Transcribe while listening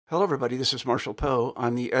Hello, everybody. This is Marshall Poe.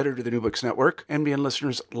 I'm the editor of the New Books Network. NBN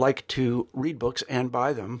listeners like to read books and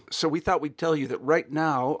buy them. So we thought we'd tell you that right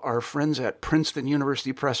now, our friends at Princeton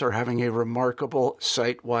University Press are having a remarkable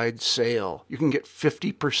site-wide sale. You can get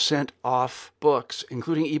 50% off books,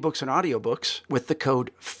 including ebooks and audiobooks, with the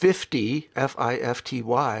code 50,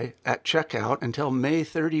 F-I-F-T-Y, at checkout until May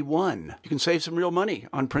 31. You can save some real money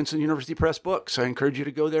on Princeton University Press books. I encourage you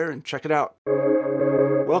to go there and check it out.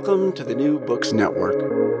 Welcome to the New Books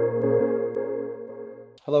Network.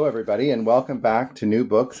 Hello, everybody, and welcome back to New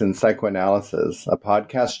Books in Psychoanalysis, a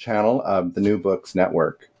podcast channel of the New Books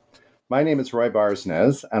Network. My name is Roy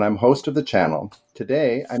Barsnez, and I'm host of the channel.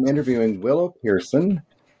 Today, I'm interviewing Willow Pearson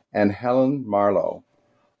and Helen Marlowe,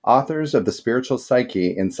 authors of The Spiritual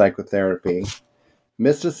Psyche in Psychotherapy,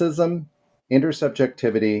 Mysticism,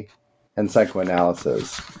 Intersubjectivity, and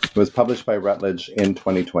Psychoanalysis. It was published by Routledge in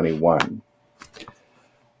 2021.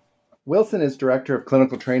 Wilson is Director of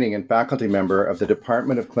Clinical Training and faculty member of the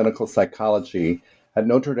Department of Clinical Psychology at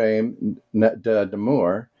Notre Dame de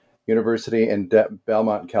Namur University in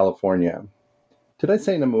Belmont, California. Did I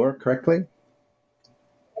say Namur correctly?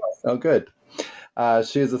 Oh, good.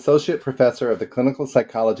 She is Associate Professor of the Clinical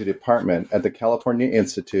Psychology Department at the California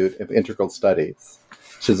Institute of Integral Studies.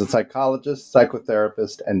 She's a psychologist,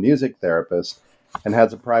 psychotherapist, and music therapist, and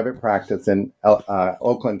has a private practice in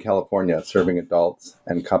Oakland, California, serving adults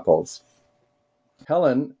and couples.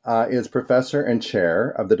 Helen is professor and chair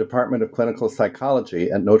of the Department of Clinical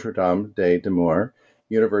Psychology at Notre Dame de Namur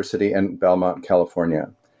University in Belmont,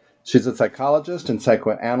 California. She's a psychologist and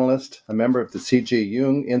psychoanalyst, a member of the C.G.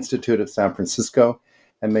 Jung Institute of San Francisco,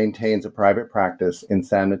 and maintains a private practice in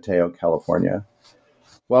San Mateo, California.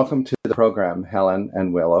 Welcome to the program, Helen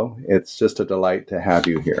and Willow. It's just a delight to have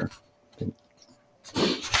you here.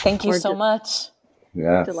 Thank you so much.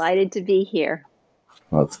 Yes. Delighted to be here.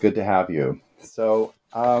 Well, it's good to have you. So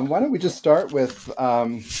why don't we just start with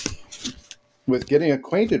getting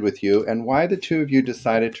acquainted with you and why the two of you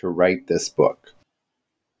decided to write this book.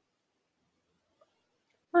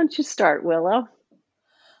 Why don't you start, Willow?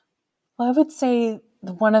 Well, I would say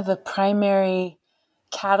one of the primary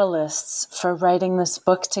catalysts for writing this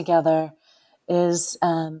book together is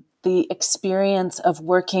the experience of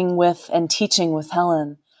working with and teaching with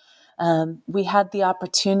Helen. We had the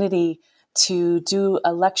opportunity to do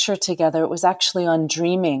a lecture together. It was actually on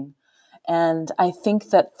dreaming. And I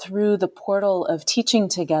think that through the portal of teaching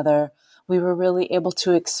together, we were really able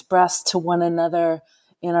to express to one another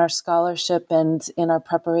in our scholarship and in our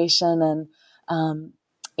preparation and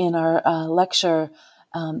in our lecture,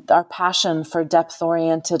 our passion for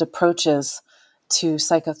depth-oriented approaches to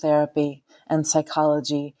psychotherapy and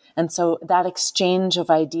psychology. And so that exchange of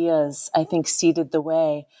ideas, I think, seeded the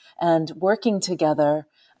way. And working together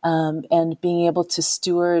and being able to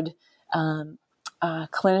steward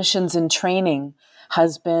clinicians in training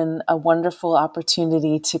has been a wonderful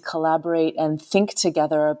opportunity to collaborate and think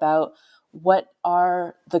together about what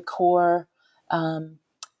are the core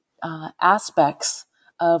aspects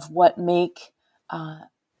of what make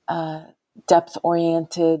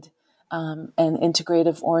depth-oriented and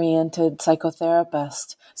integrative-oriented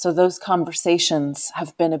psychotherapist. So those conversations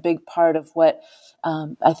have been a big part of what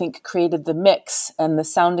I think created the mix and the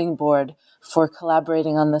sounding board for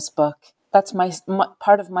collaborating on this book. That's my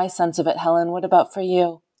part of my sense of it. Helen, what about for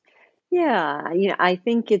you? Yeah, I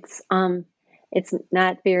think it's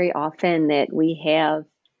not very often that we have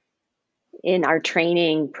in our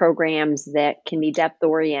training programs that can be depth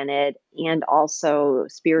oriented and also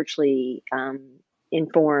spiritually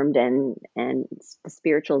informed and the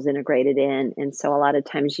spirituals integrated in. And so a lot of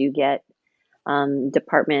times you get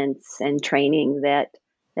departments and training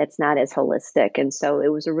that's not as holistic. And so it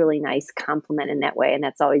was a really nice complement in that way. And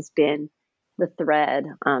that's always been the thread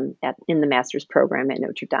in the master's program at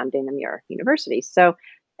Notre Dame de Namur University. So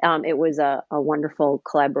it was a wonderful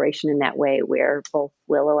collaboration in that way where both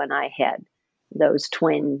Willow and I had those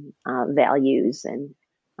twin values and,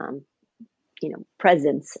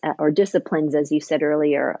 presence or disciplines, as you said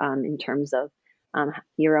earlier, in terms of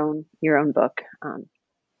your own book.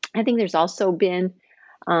 I think there's also been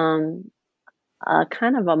a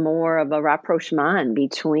kind of a more of a rapprochement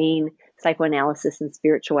between psychoanalysis and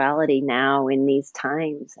spirituality now in these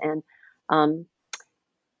times. And,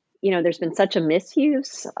 there's been such a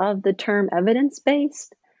misuse of the term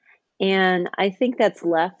evidence-based. And I think that's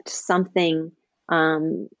left something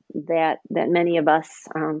that many of us,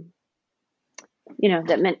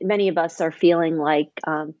 many of us are feeling like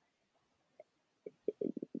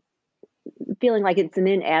it's an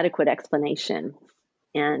inadequate explanation,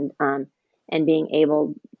 and being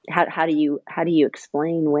able, how do you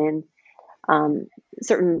explain when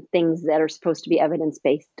certain things that are supposed to be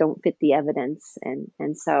evidence-based don't fit the evidence.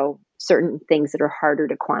 And so certain things that are harder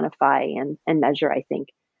to quantify and measure, I think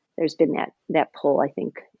there's been that pull, I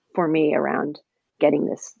think, for me around getting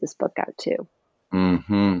this book out too.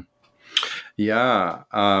 Mm-hmm. Yeah.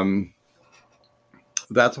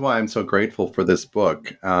 That's why I'm so grateful for this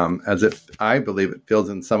book, I believe it fills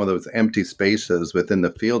in some of those empty spaces within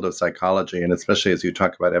the field of psychology, and especially as you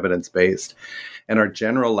talk about evidence-based and our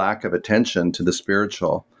general lack of attention to the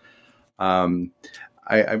spiritual.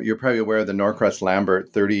 You're probably aware of the Norcross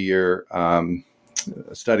Lambert 30-year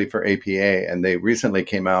study for APA, and they recently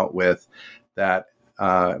came out with that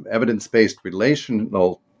evidence-based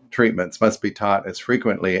relational treatments must be taught as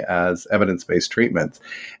frequently as evidence-based treatments.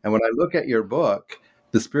 And when I look at your book,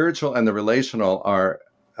 the spiritual and the relational are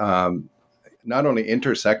not only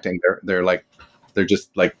intersecting, they're just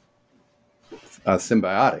like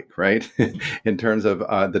symbiotic, right? In terms of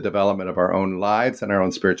the development of our own lives and our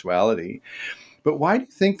own spirituality. But why do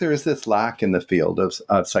you think there is this lack in the field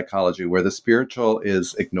of psychology where the spiritual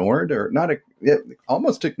is ignored, or not,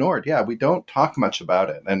 almost ignored? Yeah, we don't talk much about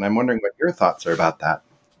it. And I'm wondering what your thoughts are about that.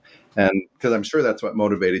 And because I'm sure that's what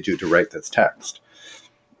motivated you to write this text.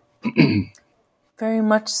 Very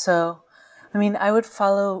much so. I mean, I would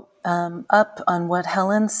follow up on what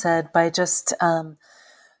Helen said by just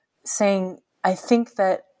saying, I think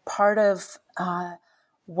that part of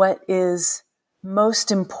what is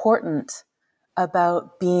most important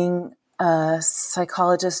about being a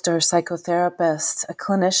psychologist or psychotherapist, a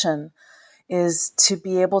clinician, is to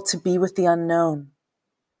be able to be with the unknown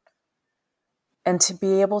and to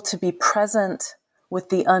be able to be present with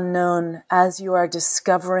the unknown as you are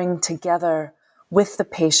discovering together with the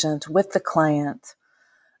patient, with the client,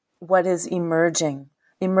 what is emerging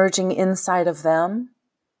inside of them,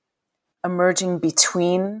 emerging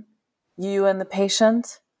between you and the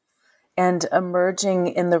patient, and emerging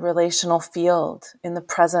in the relational field, in the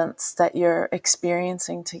presence that you're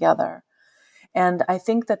experiencing together. And I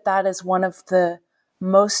think that that is one of the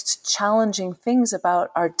most challenging things about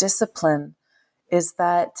our discipline, is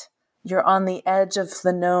that you're on the edge of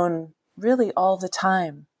the known really all the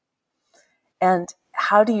time. And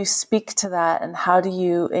how do you speak to that? And how do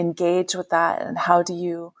you engage with that? And how do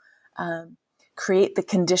you create the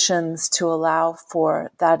conditions to allow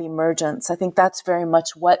for that emergence? I think that's very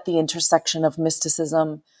much what the intersection of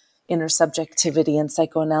mysticism, intersubjectivity, and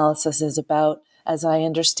psychoanalysis is about, as I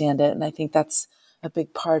understand it. And I think that's a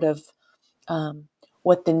big part of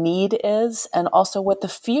what the need is, and also what the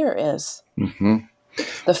fear is. Mm-hmm.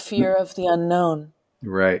 The fear of the unknown.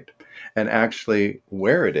 Right. And actually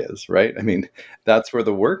where it is, right? I mean, that's where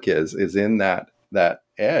the work is in that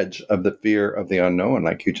edge of the fear of the unknown,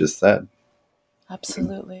 like you just said.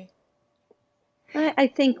 Absolutely. I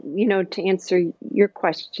think, to answer your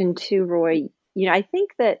question too, Roy, I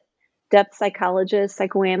think that depth psychologists,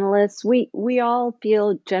 psychoanalysts, we all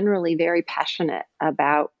feel generally very passionate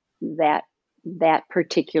about that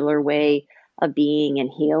particular way of being and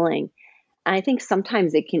healing. And I think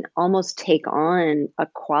sometimes it can almost take on a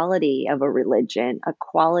quality of a religion, a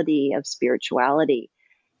quality of spirituality.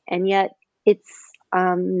 And yet it's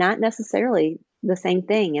not necessarily the same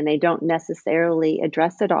thing, and they don't necessarily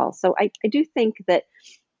address it all. So I do think that,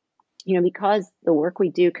 because the work we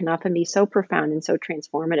do can often be so profound and so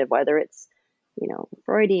transformative, whether it's,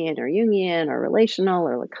 Freudian or Jungian or relational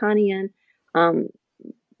or Lacanian,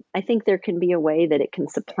 I think there can be a way that it can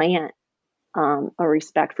supplant a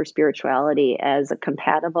respect for spirituality as a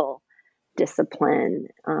compatible discipline.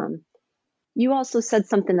 You also said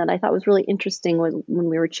something that I thought was really interesting when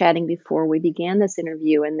we were chatting before we began this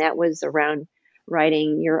interview, and that was around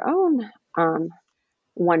writing your own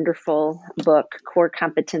wonderful book, Core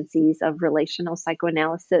Competencies of Relational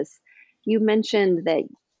Psychoanalysis. You mentioned that,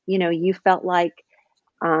 you felt like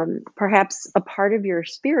perhaps a part of your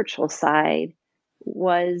spiritual side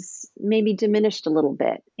was maybe diminished a little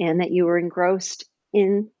bit, and that you were engrossed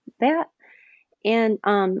in that. And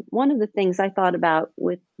one of the things I thought about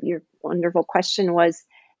with your wonderful question was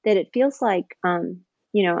that it feels like, and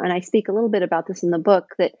I speak a little bit about this in the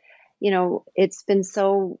book, that, it's been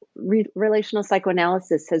so, relational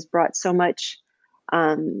psychoanalysis has brought so much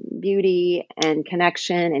beauty and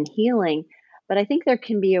connection and healing. But I think there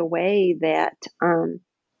can be a way that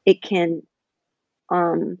it can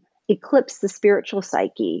eclipse the spiritual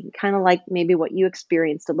psyche, kind of like maybe what you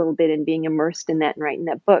experienced a little bit in being immersed in that and writing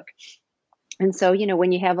that book. And so,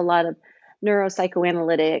 when you have a lot of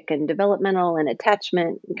neuropsychoanalytic and developmental and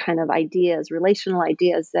attachment kind of ideas, relational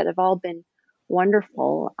ideas that have all been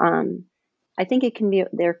wonderful, I think there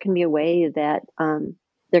can be a way that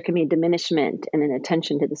there can be a diminishment and an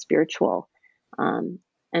attention to the spiritual.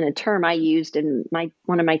 And a term I used in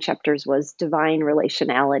one of my chapters was divine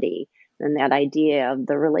relationality, and that idea of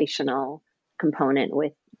the relational component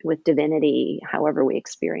with divinity, however we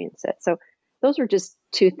experience it. So those were just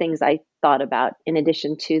two things I thought about, in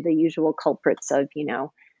addition to the usual culprits of,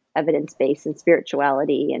 evidence-based and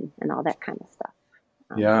spirituality and all that kind of stuff.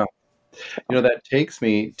 Yeah. That takes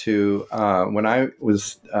me to when I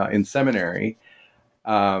was in seminary,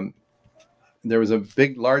 there was a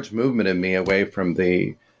large movement in me away from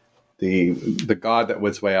the God that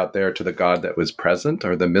was way out there to the God that was present,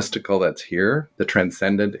 or the mystical that's here. The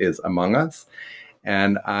transcendent is among us.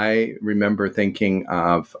 And I remember thinking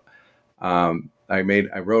of, I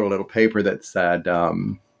wrote a little paper that said,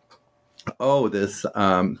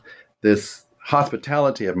 this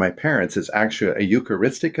hospitality of my parents is actually a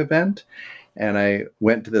Eucharistic event. And I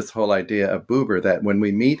went to this whole idea of Buber, that when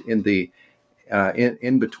we meet in the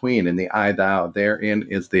in between, in the I thou, therein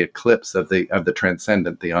is the eclipse of the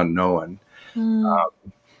transcendent, the unknown.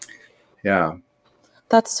 Yeah.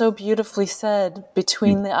 That's so beautifully said.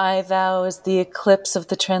 Between the I thou is the eclipse of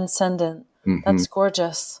the transcendent. Mm-hmm. That's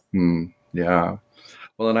gorgeous. Yeah.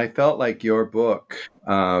 Well, and I felt like your book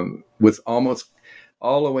was almost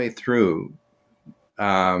all the way through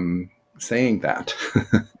saying that.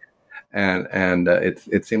 and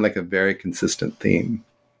it seemed like a very consistent theme.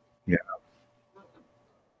 Yeah.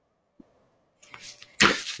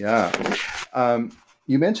 Yeah.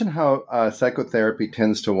 You mentioned how psychotherapy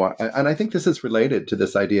tends to want, and I think this is related to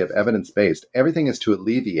this idea of evidence-based. Everything is to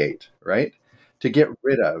alleviate, right? To get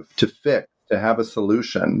rid of, to fix, to have a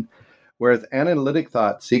solution, whereas analytic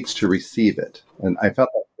thought seeks to receive it. And I felt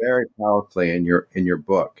that very powerfully in your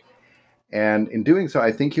book. And in doing so,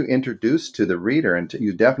 I think you introduced to the reader, and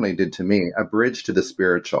you definitely did to me, a bridge to the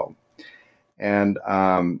spiritual. And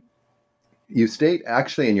you state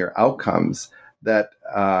actually in your outcomes that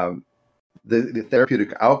the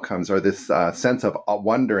therapeutic outcomes are this sense of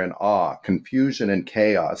wonder and awe, confusion and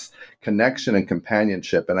chaos, connection and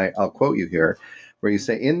companionship. And I'll quote you here, where you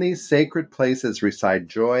say, in these sacred places reside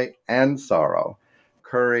joy and sorrow,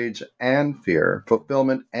 courage and fear,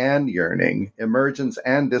 fulfillment and yearning, emergence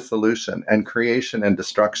and dissolution, and creation and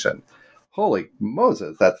destruction. Holy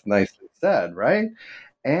Moses, that's nicely said, right?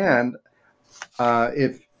 And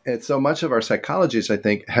so much of our psychologists, I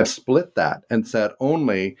think, have split that and said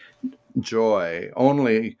only joy,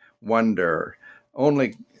 only wonder,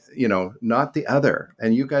 only, not the other.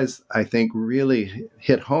 And you guys, I think, really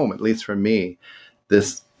hit home, at least for me,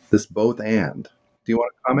 this both and. Do you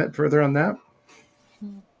want to comment further on that?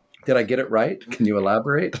 Did I get it right? Can you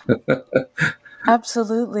elaborate?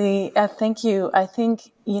 Absolutely. Thank you. I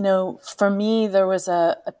think, for me, there was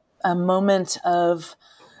a moment of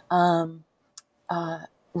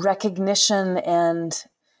recognition and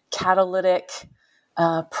catalytic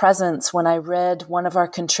presence when I read one of our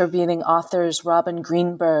contributing authors, Robin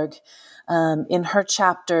Greenberg. In her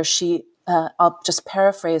chapter, I'll just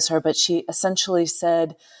paraphrase her, but she essentially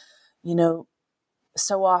said,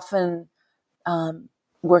 so often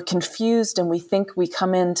we're confused and we think we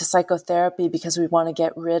come into psychotherapy because we want to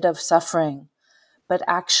get rid of suffering. But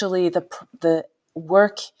actually, the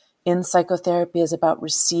work in psychotherapy is about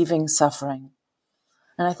receiving suffering.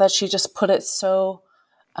 And I thought she just put it so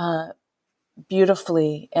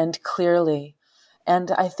beautifully and clearly.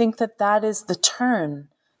 And I think that is the turn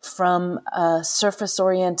from a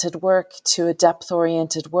surface-oriented work to a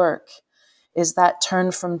depth-oriented work, is that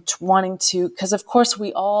turn from wanting to, because of course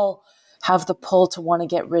we all have the pull to want to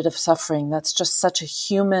get rid of suffering. That's just such a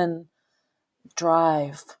human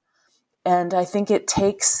drive. And I think it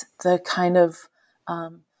takes the kind of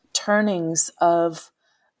turnings of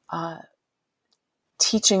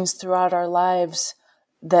teachings throughout our lives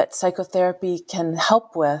that psychotherapy can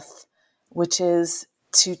help with, which is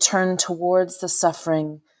to turn towards the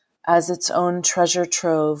suffering as its own treasure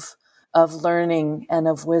trove of learning and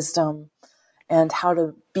of wisdom, and how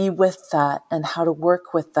to be with that and how to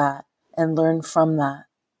work with that and learn from that.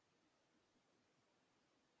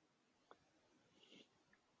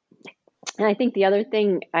 And I think the other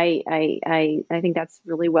thing, I think that's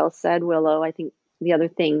really well said, Willow. I think the other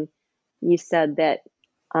thing you said that,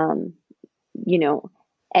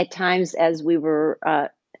 at times as we were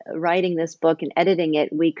writing this book and editing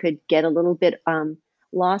it, we could get a little bit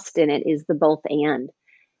lost in it, is the both and.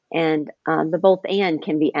 And the both and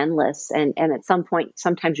can be endless. And at some point,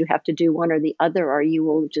 sometimes you have to do one or the other, or you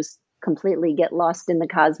will just completely get lost in the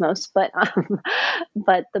cosmos. But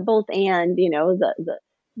the both and,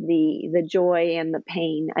 the joy and the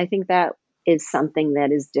pain, I think that is something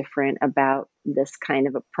that is different about this kind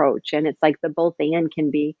of approach. And it's like the both and can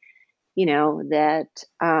be that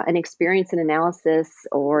an experience in analysis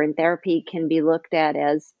or in therapy can be looked at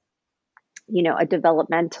as, a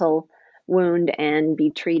developmental wound and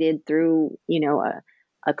be treated through,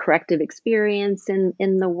 a corrective experience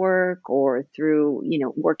in the work or through,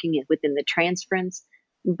 working it within the transference.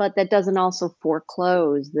 But that doesn't also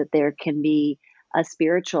foreclose that there can be a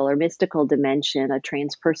spiritual or mystical dimension, a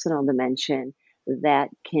transpersonal dimension that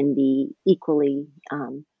can be equally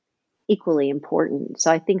important.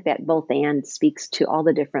 So I think that both and speaks to all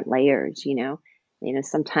the different layers.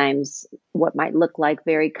 Sometimes what might look like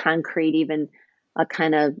very concrete, even a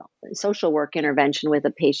kind of social work intervention with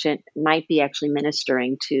a patient might be actually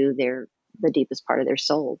ministering to the deepest part of their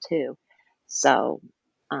soul too. So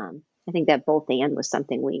I think that both and was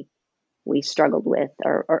something we struggled with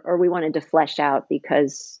or we wanted to flesh out,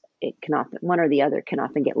 because it can often, one or the other can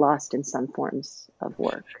often get lost in some forms of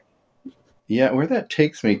work. Yeah, where that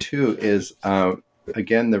takes me to is,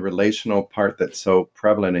 again, the relational part that's so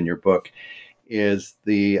prevalent in your book is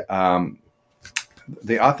the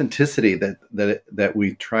authenticity that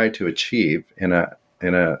we try to achieve in a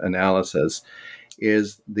analysis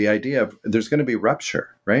is the idea of there's going to be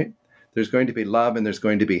rupture, right? There's going to be love and there's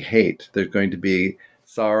going to be hate. There's going to be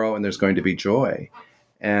sorrow and there's going to be joy.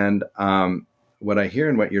 And what I hear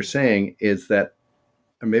in what you're saying is that,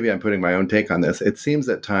 maybe I'm putting my own take on this, it seems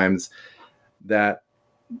at times that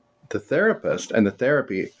the therapist and the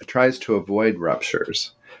therapy tries to avoid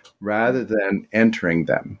ruptures rather than entering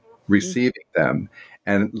them, receiving them,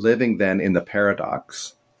 and living then in the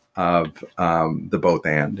paradox of the both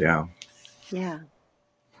and. Yeah. Yeah.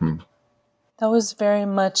 That was very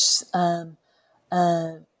much the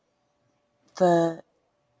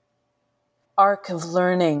arc of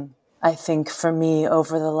learning, I think, for me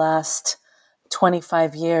over the last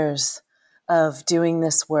 25 years of doing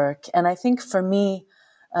this work. And I think for me,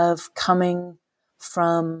 of coming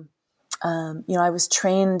from, I was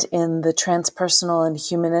trained in the transpersonal and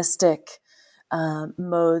humanistic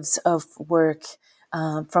modes of work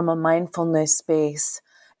from a mindfulness space.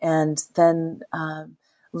 And then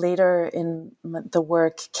later in the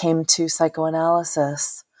work came to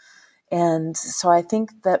psychoanalysis. And so I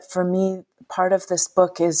think that for me, part of this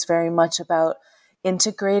book is very much about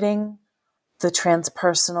integrating the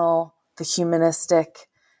transpersonal, the humanistic,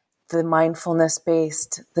 the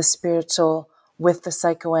mindfulness-based, the spiritual with the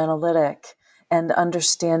psychoanalytic, and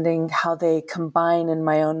understanding how they combine in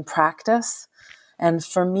my own practice. And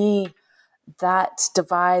for me, that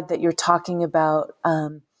divide that you're talking about,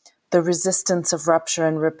 the resistance of rupture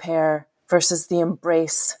and repair versus the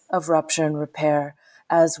embrace of rupture and repair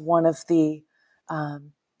as one of the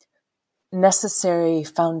necessary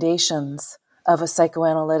foundations of a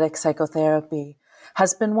psychoanalytic psychotherapy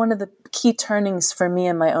has been one of the key turnings for me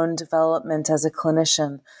in my own development as a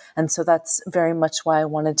clinician. And so that's very much why I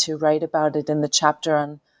wanted to write about it in the chapter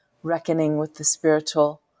on reckoning with the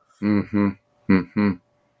spiritual. Mm-hmm. Mm-hmm.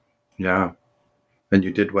 Yeah. And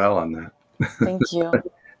you did well on that. Thank you.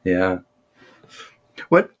 Yeah.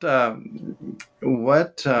 What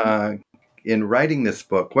in writing this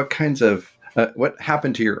book, what kinds of, what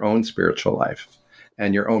happened to your own spiritual life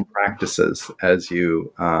and your own practices as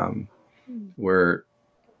you were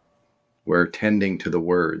tending to the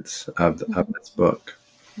words of this book?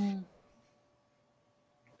 I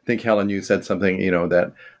think, Helen, you said something,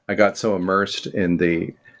 that I got so immersed in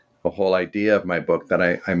the whole idea of my book that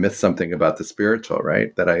I missed something about the spiritual,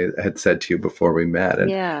 right? That I had said to you before we met. And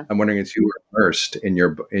Yeah. I'm wondering, as you were immersed in your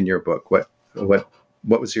book, what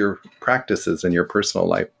was your practices in your personal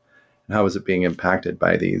life, and how was it being impacted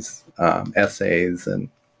by these essays and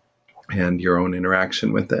your own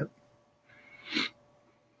interaction with it?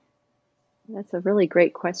 That's a really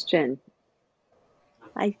great question.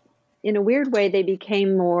 In a weird way, I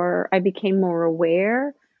became more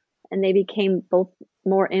aware, and they became both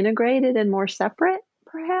more integrated and more separate,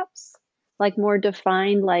 perhaps, like more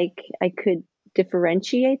defined, like I could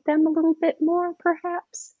differentiate them a little bit more,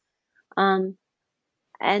 perhaps. And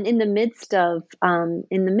in the midst of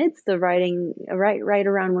writing, right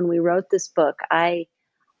around when we wrote this book, I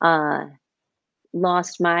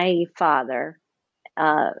lost my father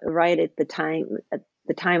right at the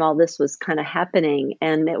time all this was kind of happening,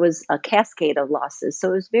 and it was a cascade of losses. So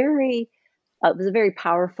it was a very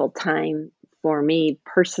powerful time for me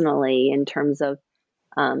personally in terms of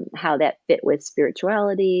how that fit with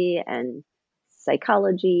spirituality and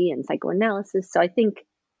psychology and psychoanalysis. So I think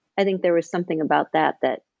there was something about that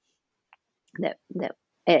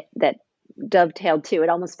dovetailed too. It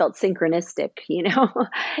almost felt synchronistic, in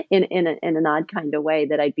an odd kind of way,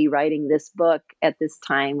 that I'd be writing this book at this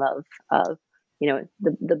time of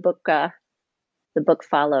the book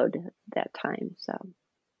followed that time. So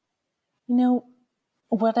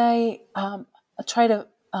What I try to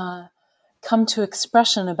come to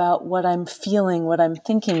expression about what I'm feeling, what I'm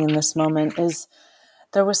thinking in this moment is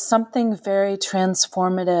there was something very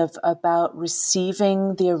transformative about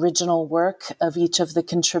receiving the original work of each of the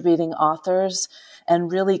contributing authors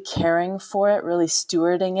and really caring for it, really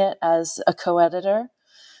stewarding it as a co-editor,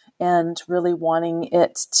 and really wanting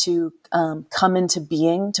it to come into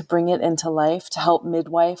being, to bring it into life, to help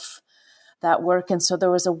midwife that work. And so there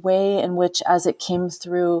was a way in which, as it came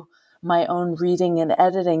through my own reading and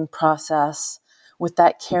editing process with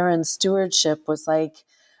that care and stewardship, was like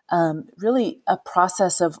really a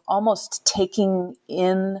process of almost taking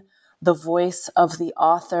in the voice of the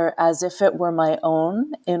author as if it were my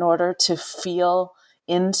own, in order to feel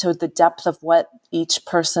into the depth of what each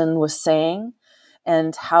person was saying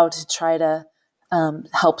and how to try to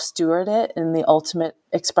help steward it in the ultimate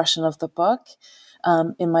expression of the book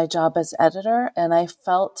in my job as editor. And I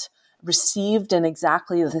felt received in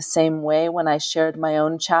exactly the same way when I shared my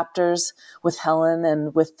own chapters with Helen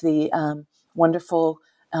and with the wonderful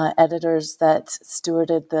editors that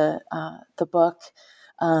stewarded the book.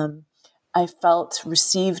 I felt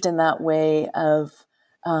received in that way of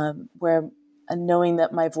where knowing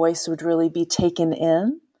that my voice would really be taken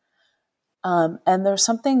in. And there's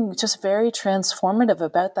something just very transformative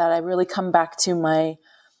about that. I really come back to my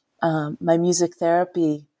music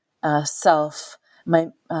therapy self. My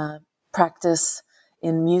practice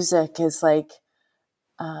in music is like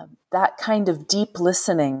that kind of deep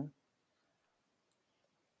listening.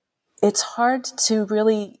 It's hard to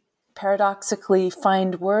really paradoxically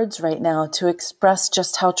find words right now to express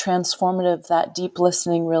just how transformative that deep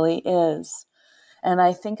listening really is. And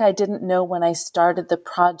I think I didn't know when I started the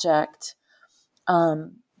project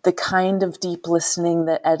the kind of deep listening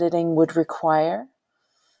that editing would require.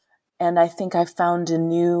 And I think I found a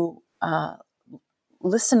new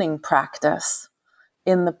listening practice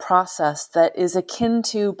in the process that is akin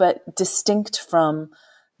to, but distinct from,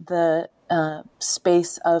 the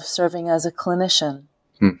space of serving as a clinician.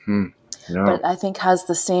 Mm-hmm. Yeah. But I think has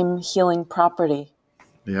the same healing property.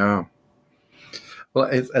 Yeah. Well,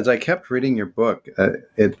 as I kept reading your book,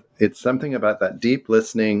 it's something about that deep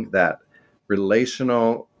listening, that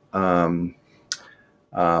relational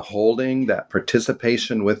holding, that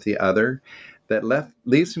participation with the other, that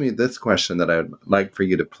leaves me this question that I would like for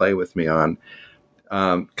you to play with me on.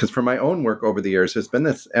 Because for my own work over the years, there's been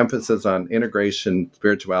this emphasis on integration,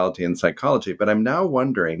 spirituality, and psychology. But I'm now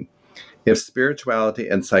wondering if spirituality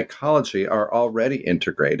and psychology are already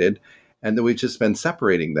integrated and that we've just been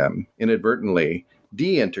separating them inadvertently,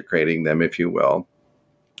 de-integrating them, if you will.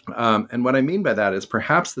 And what I mean by that is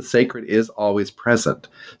perhaps the sacred is always present.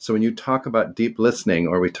 So when you talk about deep listening,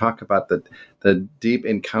 or we talk about the deep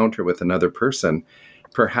encounter with another person,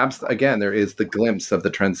 perhaps, again, there is the glimpse of the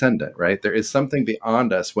transcendent, right? There is something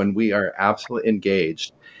beyond us when we are absolutely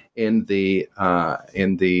engaged in the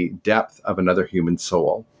depth of another human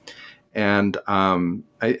soul. And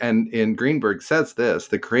Greenberg says this: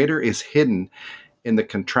 the creator is hidden in the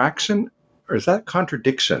contraction, or is that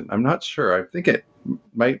contradiction? I'm not sure. I think it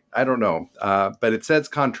might. I don't know. But it says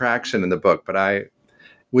contraction in the book,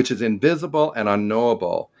 which is invisible and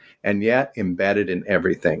unknowable, and yet embedded in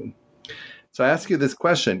everything. So I ask you this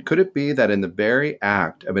question: could it be that in the very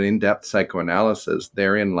act of an in-depth psychoanalysis,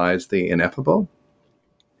 therein lies the ineffable?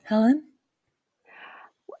 Helen?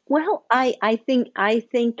 Well, I think I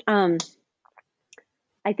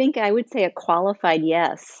would say a qualified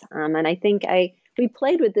yes, and I think we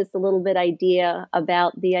played with this a little bit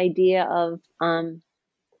about the idea of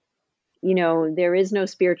there is no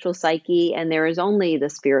spiritual psyche and there is only the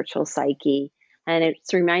spiritual psyche, and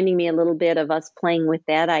it's reminding me a little bit of us playing with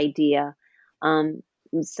that idea.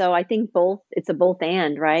 So I think it's a both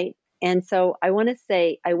and, right? And so I want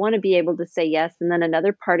to be able to say yes, and then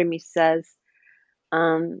another part of me says,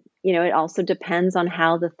 it also depends on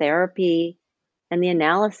how the therapy and the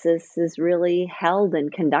analysis is really held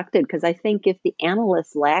and conducted. Because I think if the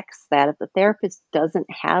analyst lacks that, if the therapist doesn't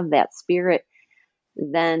have that spirit,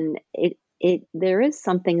 then there is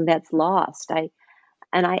something that's lost. I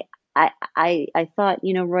thought,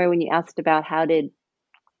 Roy, when you asked about how did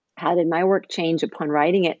my work change upon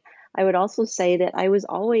writing it, I would also say that I was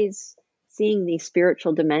always seeing these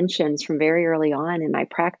spiritual dimensions from very early on in my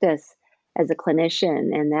practice as a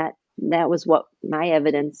clinician, and that was what my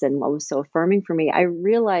evidence and what was so affirming for me. I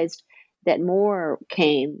realized that more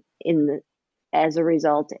came as a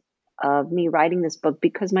result of me writing this book,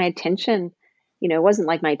 because my attention, it wasn't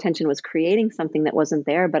like my attention was creating something that wasn't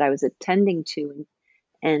there, but I was attending to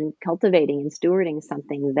and cultivating and stewarding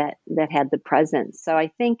something that had the presence. So I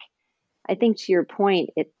think to your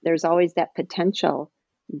point, there's always that potential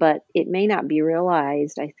but it may not be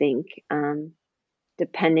realized, I think,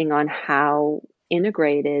 depending on how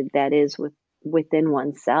integrated that is within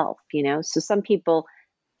oneself, So some people,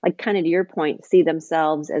 like kind of to your point, see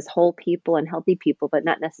themselves as whole people and healthy people, but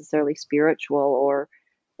not necessarily spiritual or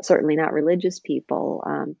certainly not religious people.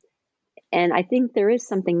 And I think there is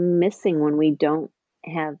something missing when we don't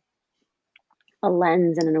have a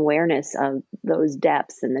lens and an awareness of those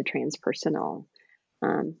depths in the transpersonal.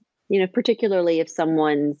 Particularly if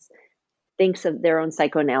someone thinks of their own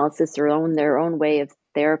psychoanalysis or their own way of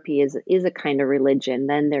therapy is a kind of religion,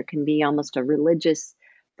 then there can be almost a religious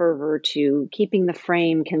fervor to keeping the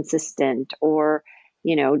frame consistent, or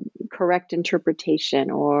correct interpretation,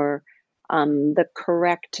 or the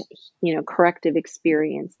correct corrective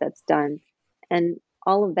experience that's done, and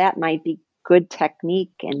all of that might be good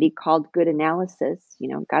technique and be called good analysis.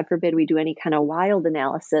 God forbid we do any kind of wild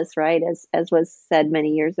analysis, right? As was said many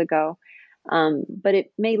years ago. But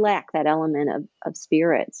it may lack that element of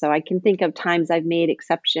spirit. So I can think of times I've made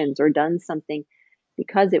exceptions or done something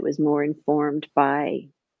because it was more informed by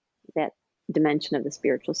that dimension of the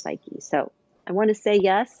spiritual psyche. So I want to say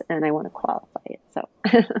yes, and I want to qualify it. So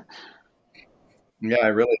Yeah, I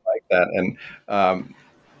really like that.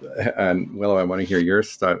 And Willow, I want to hear your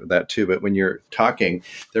thought of that too. But when you're talking,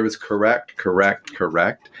 there was correct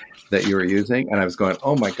that you were using, and I was going,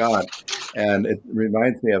 "Oh my God!" And it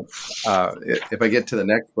reminds me of if I get to the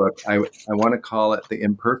next book, I want to call it the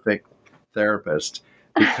imperfect therapist,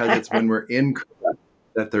 because it's when we're incorrect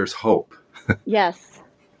that there's hope. Yes,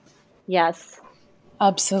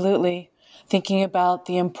 Absolutely. Thinking about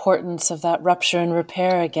the importance of that rupture and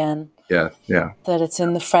repair again. Yeah. That it's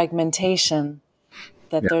in the fragmentation,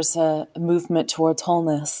 that there's a movement towards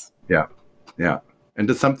wholeness. Yeah.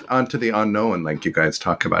 And onto the unknown, like you guys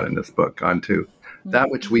talk about in this book, onto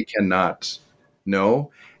that which we cannot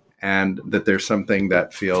know, and that there's something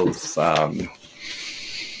that feels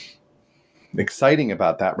exciting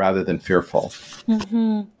about that rather than fearful.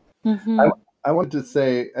 I wanted to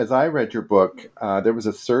say, as I read your book, there was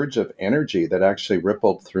a surge of energy that actually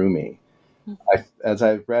rippled through me. As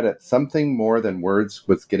I read it, something more than words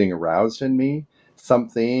was getting aroused in me.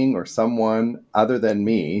 Something or someone other than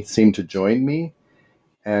me seemed to join me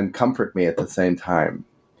and comfort me at the same time.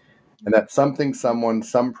 And that something, someone,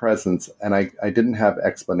 some presence, and I didn't have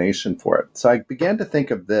explanation for it. So I began to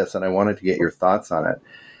think of this, and I wanted to get your thoughts on it.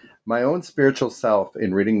 My own spiritual self,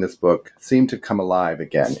 in reading this book, seemed to come alive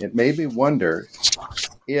again. It made me wonder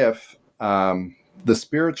if the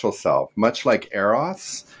spiritual self, much like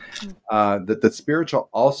Eros, that the spiritual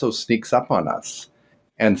also sneaks up on us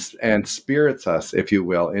and spirits us, if you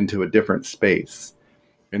will, into a different space.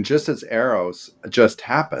 And just as Eros just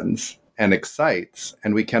happens and excites,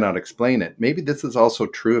 and we cannot explain it, maybe this is also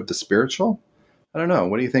true of the spiritual? I don't know.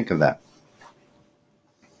 What do you think of that?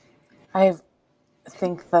 I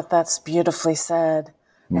think that that's beautifully said.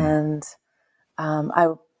 And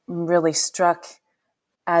I'm really struck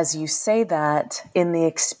as you say that in the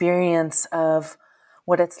experience of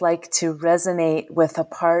what it's like to resonate with a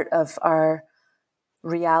part of our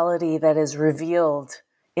reality that is revealed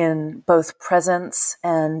in both presence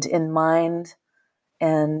and in mind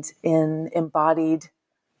and in embodied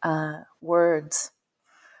words.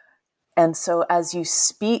 And so as you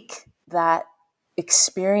speak that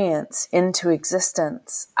experience into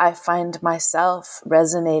existence, I find myself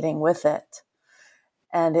resonating with it.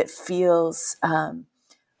 And it feels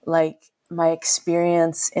like my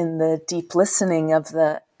experience in the deep listening of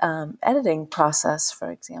the editing process,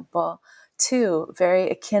 for example, too, very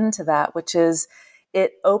akin to that, which is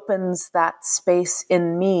it opens that space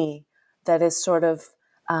in me that is sort of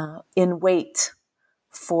in wait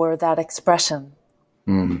for that expression.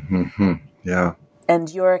 Mm-hmm. Yeah. And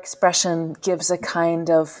your expression gives a kind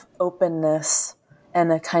of openness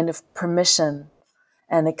and a kind of permission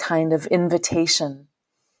and a kind of invitation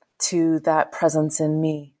to that presence in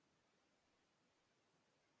me.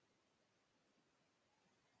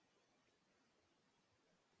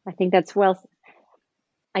 I think that's well.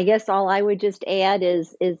 I guess all I would just add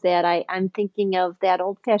is that I'm thinking of that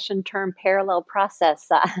old-fashioned term parallel process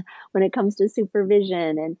when it comes to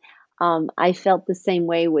supervision, and I felt the same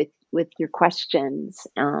way with your questions,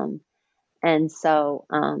 and so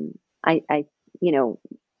I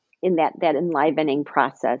in that enlivening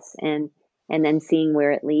process and then seeing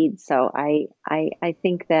where it leads. So I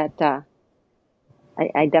think that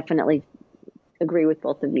I definitely agree with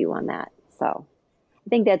both of you on that. So.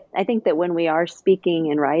 I think that when we are speaking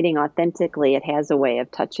and writing authentically, it has a way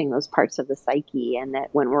of touching those parts of the psyche, and that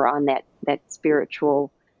when we're on that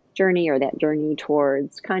spiritual journey or that journey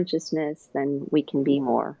towards consciousness, then we can be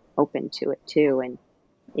more open to it too.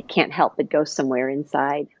 it can't help but go somewhere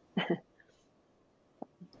inside.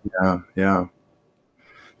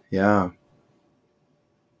 Yeah.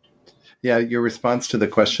 Your response to the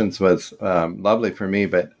questions was lovely for me,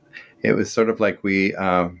 but it was sort of like we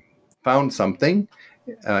found something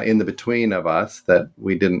in the between of us that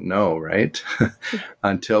we didn't know, right?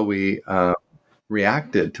 Until we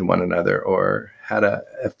reacted to one another or had a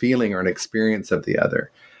feeling or an experience of the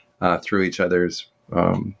other through each other's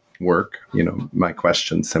work. My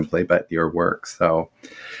questions simply, but your work. So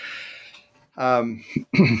in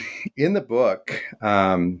the book,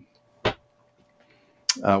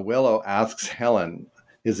 Willow asks Helen,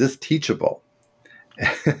 is this teachable?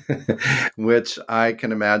 Which I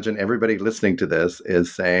can imagine everybody listening to this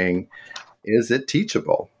is saying, is it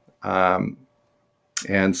teachable?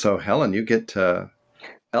 And so, Helen, you get to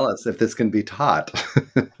tell us if this can be taught.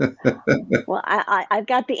 Well, I've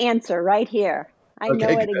got the answer right here. I know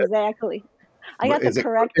it good. exactly. I got Is the it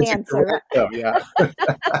correct answer. correct? Oh, yeah.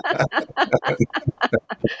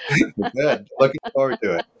 Good. Looking forward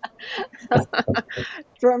to it.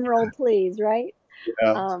 Drum roll, please. Right?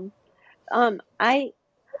 Yeah. I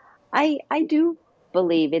do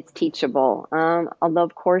believe it's teachable. Although,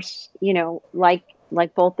 of course, like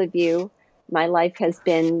both of you, my life has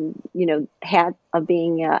been, had of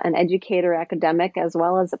being an educator, academic, as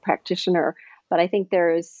well as a practitioner. But I think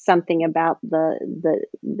there is something about the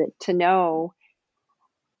to know.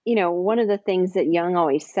 One of the things that Jung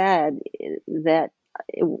always said that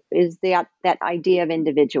is that idea of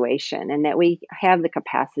individuation, and that we have the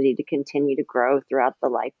capacity to continue to grow throughout the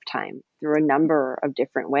lifetime through a number of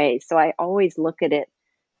different ways. So I always look at it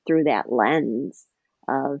through that lens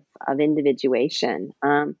of individuation.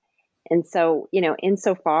 And so,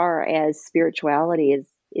 insofar as spirituality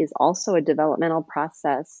is also a developmental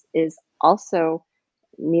process, is also,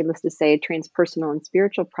 needless to say, a transpersonal and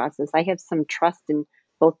spiritual process, I have some trust in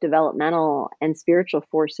both developmental and spiritual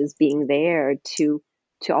forces being there to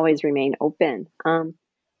always remain open.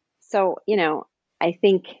 So, I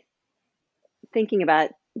think thinking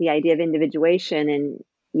about the idea of individuation, and,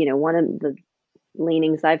 one of the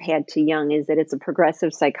leanings I've had to Jung is that it's a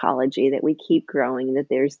progressive psychology, that we keep growing, that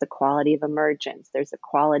there's the quality of emergence, there's a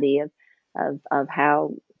quality of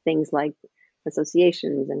how things like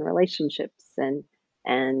associations and relationships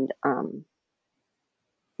and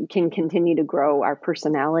can continue to grow our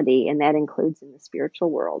personality, and that includes in the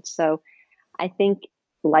spiritual world. So I think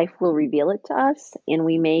life will reveal it to us, and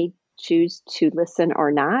we may choose to listen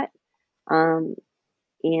or not, and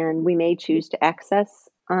we may choose to access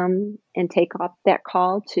and take up that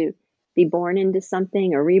call to be born into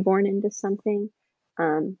something or reborn into something.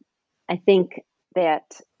 I think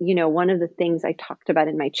that, one of the things I talked about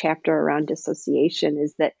in my chapter around dissociation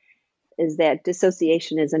is that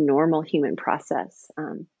dissociation is a normal human process.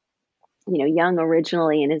 Jung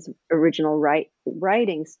originally, in his original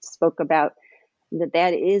writings, spoke about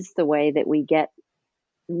that is the way that we get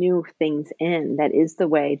new things in. That is the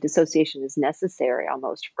way dissociation is necessary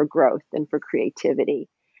almost for growth and for creativity.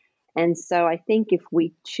 And so I think if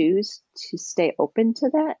we choose to stay open to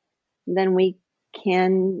that, then we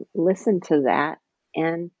can listen to that.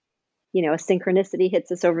 And, a synchronicity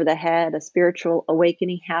hits us over the head, a spiritual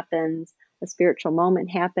awakening happens, a spiritual moment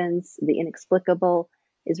happens, the inexplicable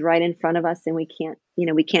is right in front of us, and we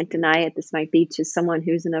can't deny it. This might be to someone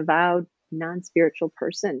who's an avowed non-spiritual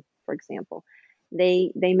person, for example.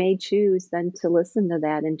 They may choose then to listen to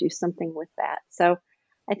that and do something with that. So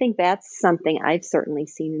I think that's something I've certainly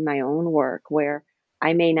seen in my own work, where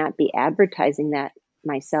I may not be advertising that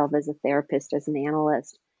myself as a therapist, as an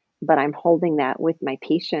analyst, but I'm holding that with my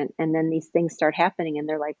patient. And then these things start happening and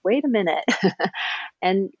they're like, wait a minute.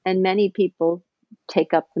 and many people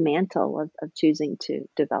take up the mantle of choosing to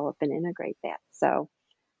develop and integrate that. So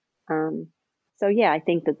yeah, I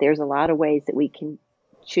think that there's a lot of ways that we can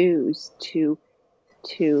choose to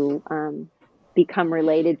become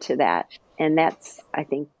related to that. And that's, I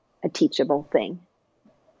think, a teachable thing,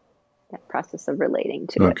 that process of relating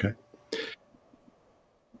to it. Okay.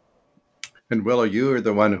 And Willow, you are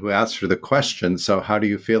the one who asked her the question. So how do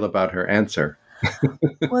you feel about her answer?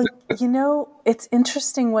 Well, it's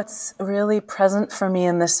interesting what's really present for me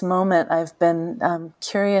in this moment. I've been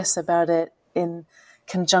curious about it in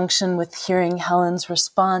conjunction with hearing Helen's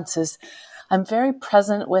response. Is I'm very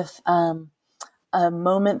present with a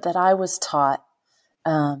moment that I was taught,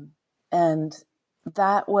 and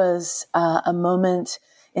that was a moment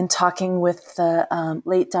in talking with the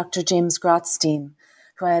late Dr. James Grotstein,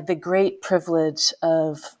 who I had the great privilege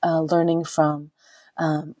of learning from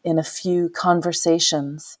in a few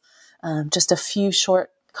conversations, just a few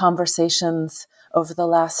short conversations over the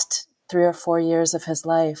last 3 or 4 years of his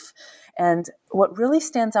life. And what really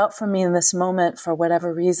stands out for me in this moment, for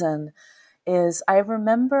whatever reason, is I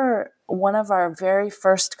remember one of our very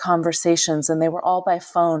first conversations, and they were all by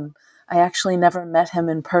phone. I actually never met him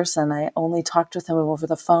in person. I only talked with him over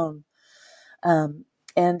the phone.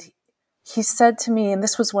 And he said to me, and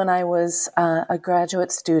this was when I was a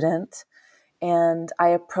graduate student, and I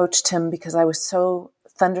approached him because I was so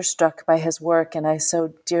thunderstruck by his work and I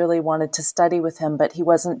so dearly wanted to study with him, but he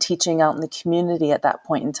wasn't teaching out in the community at that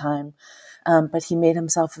point in time. But he made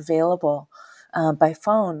himself available by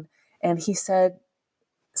phone. And he said,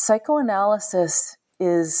 psychoanalysis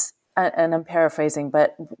is, and I'm paraphrasing,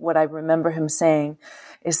 but what I remember him saying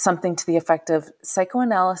is something to the effect of,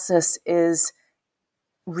 psychoanalysis is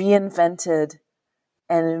reinvented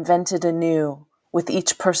and invented anew with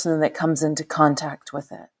each person that comes into contact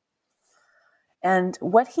with it. And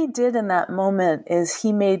what he did in that moment is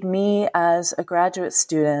he made me, as a graduate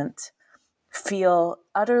student, feel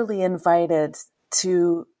utterly invited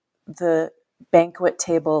to the banquet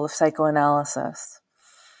table of psychoanalysis.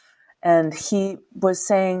 And he was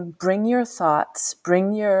saying, bring your thoughts,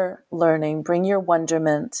 bring your learning, bring your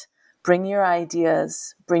wonderment, bring your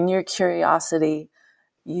ideas, bring your curiosity.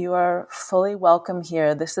 You are fully welcome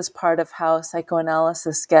here. This is part of how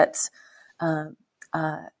psychoanalysis gets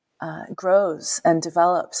grows and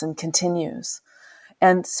develops and continues.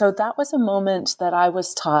 And so that was a moment that I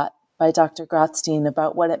was taught by Dr. Grotstein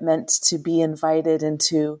about what it meant to be invited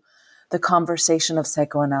into the conversation of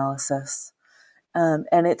psychoanalysis. And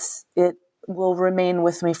it will remain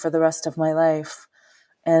with me for the rest of my life.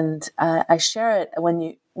 And I share it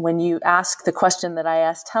when you ask the question that I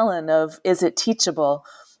asked Helen of, is it teachable?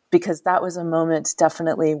 Because that was a moment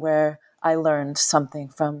definitely where I learned something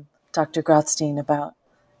from Dr. Grotstein about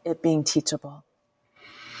it being teachable.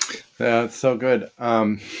 Yeah, it's so good.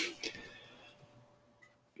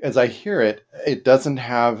 As I hear it, it doesn't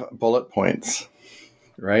have bullet points,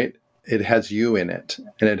 right? It has you in it,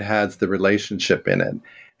 and it has the relationship in it,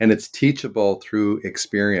 and it's teachable through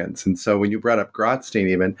experience. And so when you brought up Grotstein,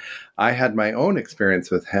 even, I had my own experience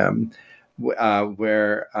with him,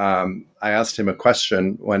 where I asked him a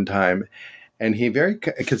question one time, and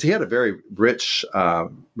because he had a very rich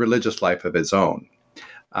religious life of his own.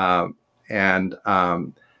 And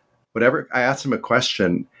whatever, I asked him a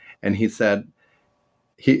question, and he said,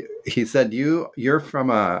 you're from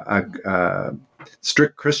a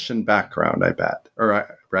strict Christian background, I bet,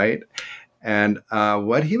 right? And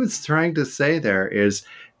what he was trying to say there is,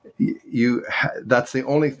 that's the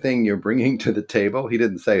only thing you're bringing to the table. He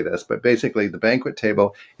didn't say this, but basically the banquet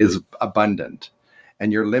table is abundant,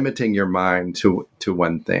 and you're limiting your mind to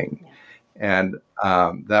one thing. Yeah. And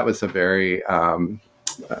that was a very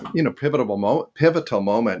pivotal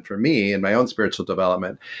moment for me in my own spiritual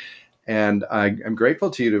development. And I'm grateful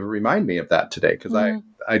to you to remind me of that today, because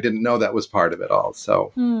I didn't know that was part of it all.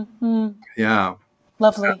 So, yeah.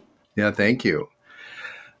 Lovely. Yeah, thank you.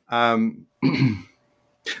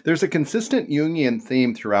 There's a consistent Jungian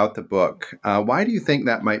theme throughout the book. Why do you think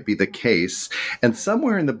that might be the case? And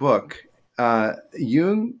somewhere in the book,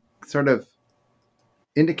 Jung sort of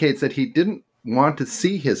indicates that he didn't want to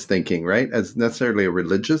see his thinking, right, as necessarily a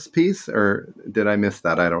religious piece, or did I miss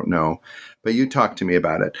that? I don't know. But you talked to me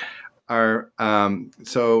about it.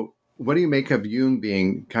 So what do you make of Jung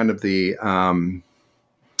being kind of the, I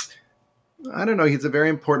don't know, he's a very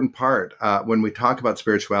important part. When we talk about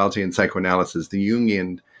spirituality and psychoanalysis, the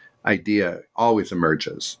Jungian idea always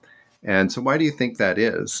emerges. And so why do you think that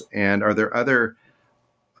is? And are there other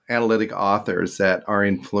analytic authors that are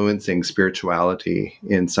influencing spirituality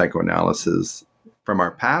in psychoanalysis from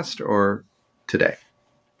our past or today?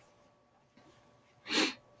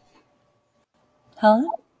 Helen?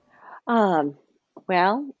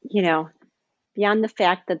 Well, beyond the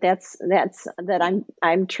fact that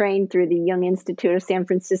I'm trained through the Jung Institute of San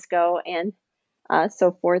Francisco and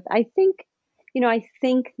so forth, I think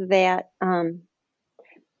that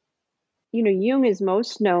Jung is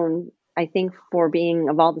most known, I think, for being,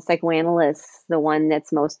 of all the psychoanalysts, the one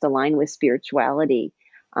that's most aligned with spirituality.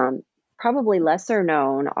 Probably lesser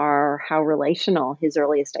known are how relational his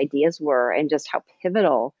earliest ideas were, and just how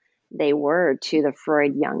pivotal they were to the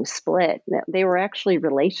Freud-Jung split. They were actually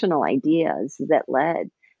relational ideas that led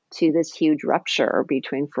to this huge rupture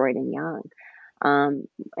between Freud and Jung.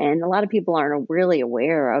 And a lot of people aren't really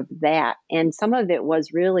aware of that. And some of it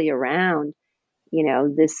was really around,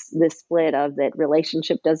 this split of that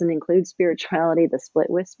relationship doesn't include spirituality, the split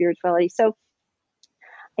with spirituality. So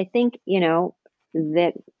I think,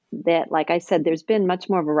 that, like I said, there's been much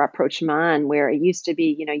more of a rapprochement, where it used to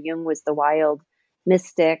be, Jung was the wild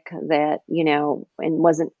mystic that, and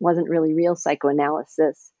wasn't really real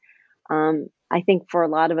psychoanalysis. I think for a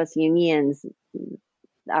lot of us Jungians,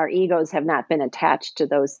 our egos have not been attached to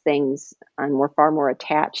those things, and we're far more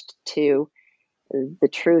attached to the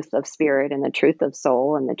truth of spirit and the truth of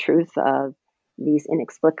soul and the truth of these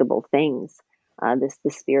inexplicable things, this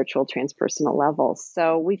spiritual transpersonal level.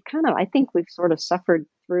 So I think we've sort of suffered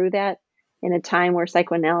through that in a time where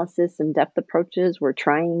psychoanalysis and depth approaches were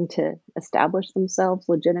trying to establish themselves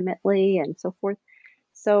legitimately and so forth.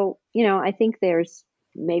 So, I think there's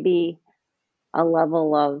maybe a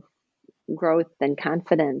level of growth and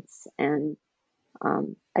confidence and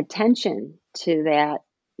attention to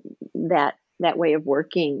that way of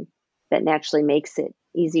working that naturally makes it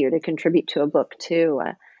easier to contribute to a book too.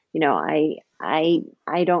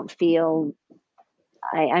 I don't feel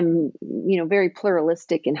I'm very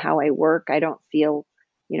pluralistic in how I work. I don't feel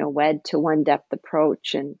wed to one depth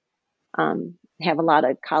approach, and have a lot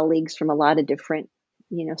of colleagues from a lot of different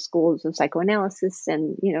schools of psychoanalysis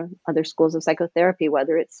and other schools of psychotherapy,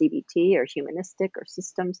 whether it's CBT or humanistic or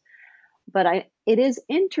systems. But it is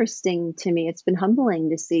interesting to me. It's been humbling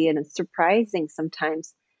to see, and it's surprising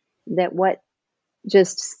sometimes that what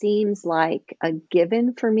just seems like a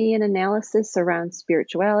given for me in analysis around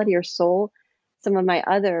spirituality or soul, some of my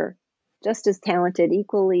other just as talented,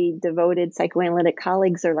 equally devoted psychoanalytic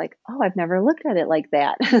colleagues are like, oh, I've never looked at it like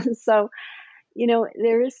that. So,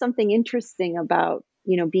 there is something interesting about,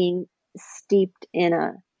 being steeped in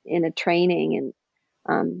a training.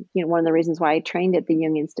 And, one of the reasons why I trained at the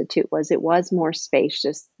Jung Institute was it was more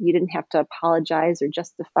spacious. You didn't have to apologize or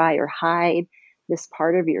justify or hide this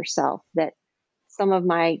part of yourself that some of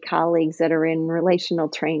my colleagues that are in relational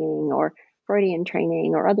training or Freudian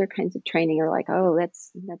training or other kinds of training are like, oh,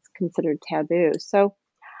 that's considered taboo. So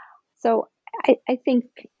I think,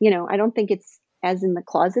 I don't think it's as in the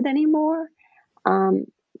closet anymore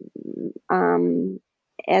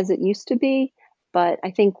as it used to be. But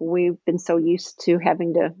I think we've been so used to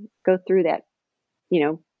having to go through that,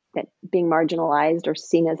 that being marginalized or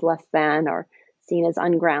seen as less than or seen as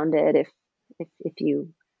ungrounded if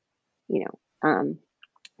you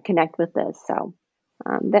connect with this. So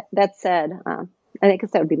that said, I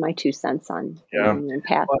guess that would be my 2 cents on the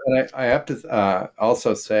path. Well, and I have to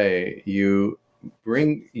also say, you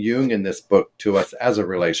bring Jung in this book to us as a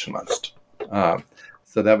relationalist.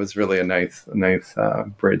 So that was really a nice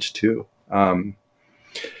bridge too. I'm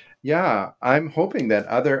hoping that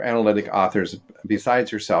other analytic authors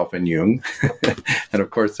besides yourself and Jung, and of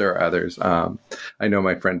course there are others. I know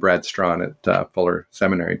my friend Brad Strawn at Fuller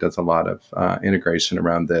Seminary does a lot of integration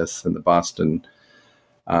around this, and the Boston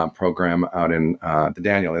program out in the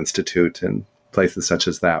Daniel Institute and places such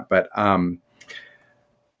as that. But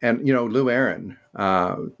Lou Aaron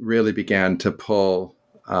really began to pull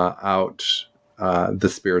out the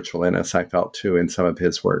spiritual in us, I felt too, in some of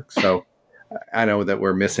his work. So I know that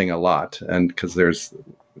we're missing a lot, and because there's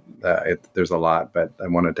a lot, but I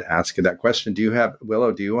wanted to ask you that question.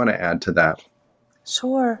 Willow, do you want to add to that?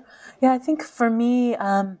 Sure. Yeah, I think for me,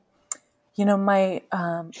 my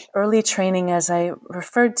early training, as I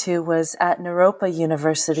referred to, was at Naropa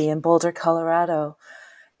University in Boulder, Colorado.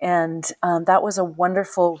 And that was a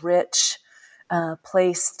wonderful, rich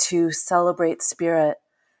place to celebrate spirit.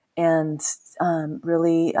 And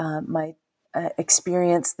really my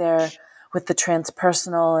experience there with the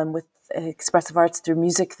transpersonal and with expressive arts through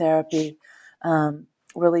music therapy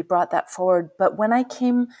really brought that forward. But when I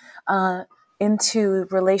came into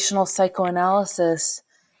relational psychoanalysis,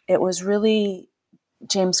 it was really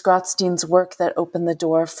James Grotstein's work that opened the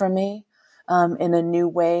door for me in a new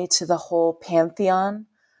way to the whole pantheon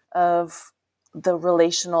of the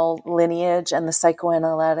relational lineage and the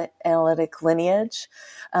psychoanalytic lineage.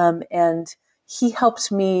 And he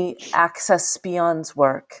helped me access Bion's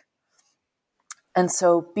work. And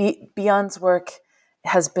so Bion's work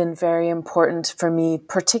has been very important for me,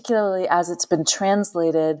 particularly as it's been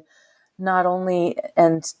translated not only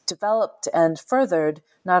and developed and furthered,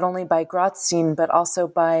 not only by Grotstein, but also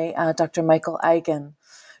by Dr. Michael Eigen,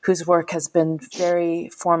 whose work has been very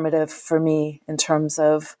formative for me in terms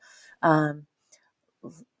of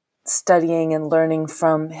studying and learning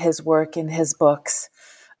from his work in his books.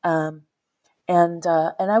 And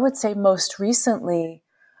I would say most recently,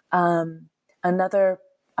 another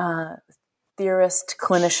theorist,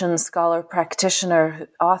 clinician, scholar, practitioner,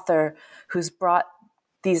 author who's brought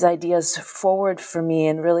these ideas forward for me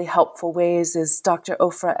in really helpful ways is Dr.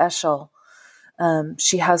 Ofra Eshel.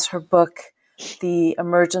 She has her book, The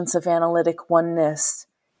Emergence of Analytic Oneness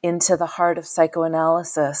into the Heart of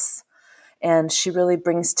Psychoanalysis. And she really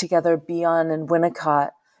brings together Bion and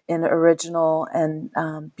Winnicott in original and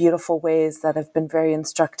beautiful ways that have been very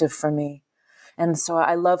instructive for me. And so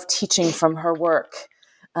I love teaching from her work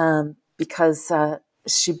because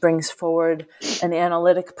she brings forward an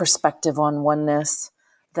analytic perspective on oneness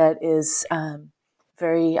that is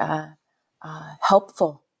very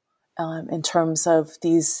helpful in terms of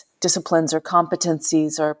these disciplines or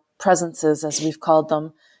competencies or presences, as we've called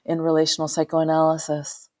them, in relational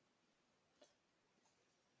psychoanalysis.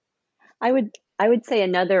 I would say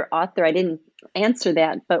another author, I didn't answer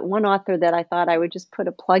that, but one author that I thought I would just put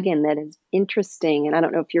a plug in that is interesting, and I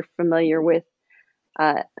don't know if you're familiar with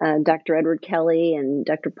Dr. Edward Kelly and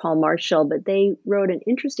Dr. Paul Marshall, but they wrote an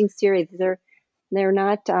interesting series. They're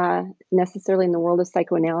not necessarily in the world of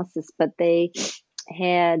psychoanalysis, but they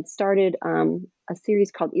had started a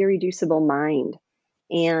series called Irreducible Mind.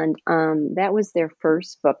 And that was their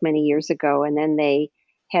first book many years ago. And then they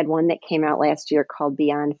had one that came out last year called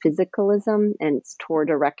Beyond Physicalism, and it's toward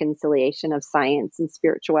a reconciliation of science and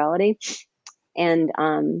spirituality. And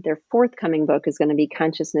their forthcoming book is going to be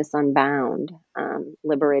Consciousness Unbound,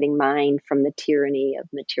 Liberating Mind from the Tyranny of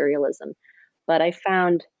Materialism. But I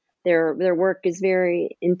found their work is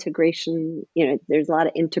very integration. There's a lot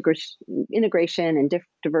of integration and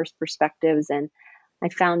diverse perspectives, and I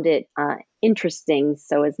found it interesting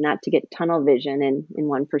so as not to get tunnel vision in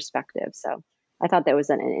one perspective. So I thought that was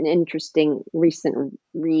an interesting recent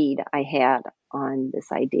read I had on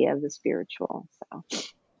this idea of the spiritual. So.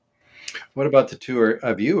 What about the two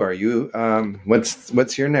of you? Are you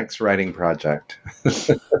what's your next writing project?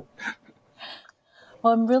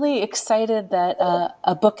 Well, I'm really excited that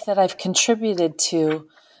a book that I've contributed to,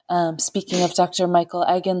 speaking of Dr. Michael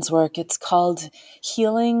Eigen's work, it's called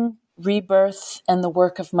Healing, Rebirth, and the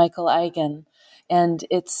Work of Michael Eigen. And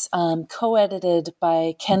it's co-edited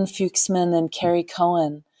by Ken Fuchsman and Carrie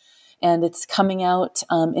Cohen. And it's coming out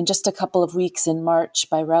in just a couple of weeks in March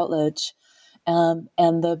by Routledge. And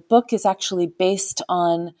the book is actually based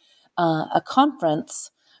on a conference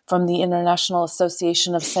from the International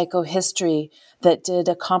Association of Psychohistory that did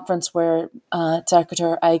a conference where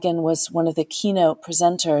Dr. Eigen was one of the keynote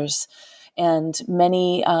presenters. And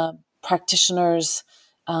many practitioners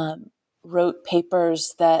wrote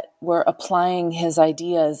papers that were applying his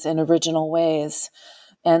ideas in original ways.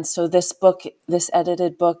 And so this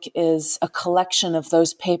edited book, is a collection of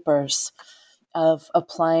those papers of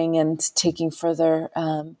applying and taking further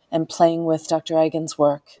and playing with Dr. Eigen's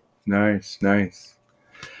work. Nice.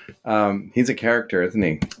 He's a character, isn't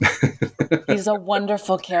he? He's a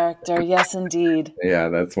wonderful character. Yes, indeed. Yeah,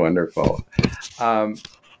 that's wonderful.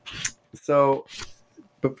 So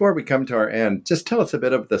before we come to our end, just tell us a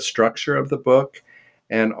bit of the structure of the book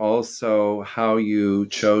and also how you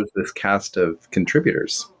chose this cast of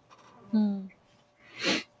contributors.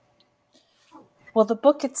 Well, the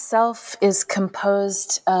book itself is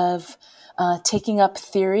composed of taking up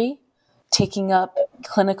theory, taking up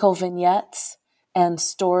clinical vignettes and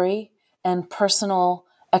story, and personal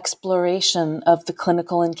exploration of the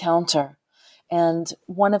clinical encounter. And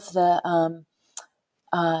one of the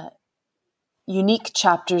unique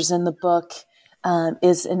chapters in the book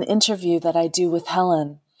is an interview that I do with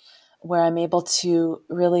Helen, where I'm able to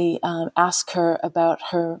really ask her about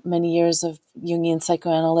her many years of Jungian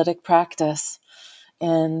psychoanalytic practice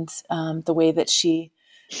and the way that she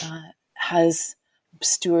has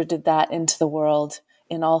stewarded that into the world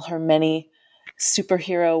in all her many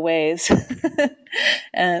superhero ways.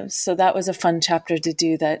 So that was a fun chapter to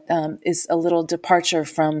do that is a little departure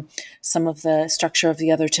from some of the structure of the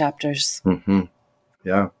other chapters. Mm-hmm.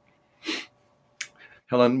 Yeah.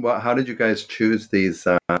 Helen, how did you guys choose these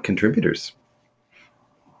contributors?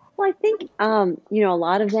 Well, I think, a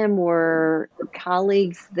lot of them were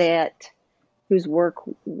colleagues whose work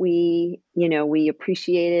we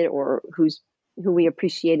appreciated, or who we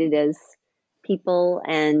appreciated as people.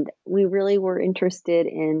 And we really were interested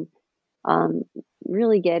in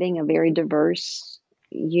really getting a very diverse,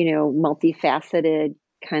 multifaceted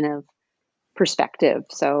kind of perspective.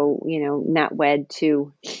 So, not wed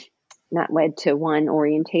to one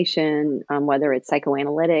orientation, whether it's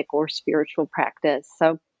psychoanalytic or spiritual practice.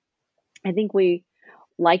 So I think we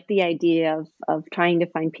like the idea of trying to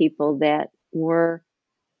find people that were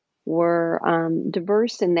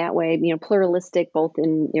diverse in that way, pluralistic, both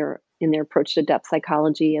in their approach to depth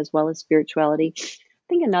psychology as well as spirituality. I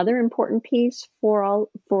think another important piece for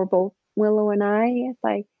both Willow and I, if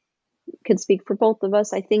I could speak for both of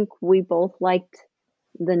us, I think we both liked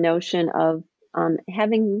the notion of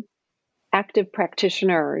having active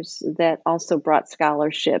practitioners that also brought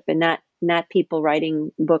scholarship, and not people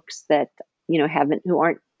writing books that who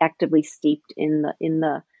aren't actively steeped in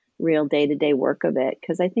the real day-to-day work of it,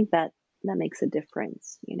 because I think that makes a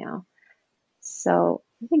difference. So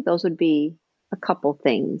I think those would be a couple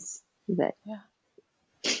things that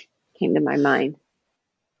came to my mind.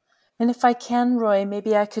 And if I can, Roy,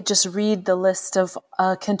 maybe I could just read the list of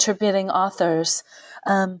contributing authors.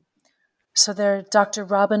 So they're Dr.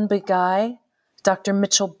 Robin Begay, Dr.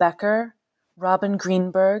 Mitchell Becker, Robin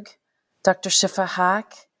Greenberg, Dr. Shifa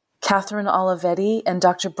Hack, Catherine Olivetti, and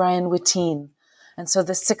Dr. Brian Wittine. And so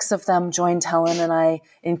the 6 of them joined Helen and I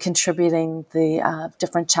in contributing the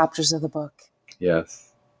different chapters of the book.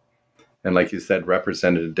 Yes. And like you said,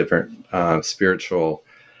 represented different spiritual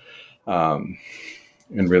and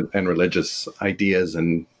religious ideas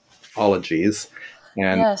and ologies.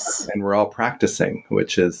 And, yes. And we're all practicing,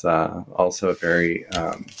 which is also a very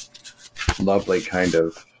lovely kind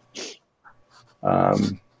of,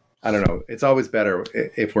 I don't know, it's always better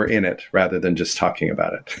if we're in it rather than just talking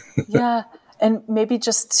about it. Yeah. And maybe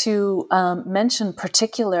just to mention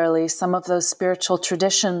particularly some of those spiritual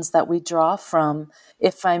traditions that we draw from,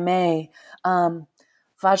 if I may,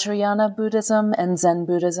 Vajrayana Buddhism and Zen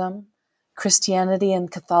Buddhism, Christianity and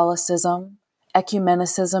Catholicism,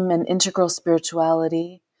 ecumenicism and integral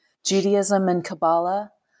spirituality, Judaism and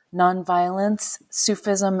Kabbalah, nonviolence,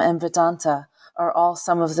 Sufism and Vedanta are all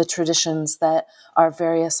some of the traditions that our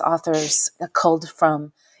various authors culled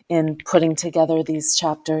from in putting together these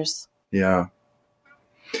chapters. Yeah.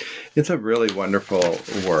 It's a really wonderful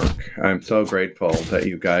work. I'm so grateful that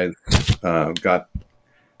you guys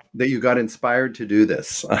got inspired to do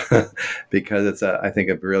this because it's I think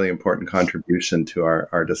a really important contribution to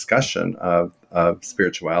our discussion of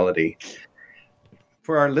spirituality.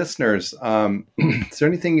 For our listeners, is there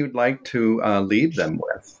anything you'd like to leave them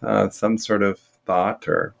with? Some sort of thought,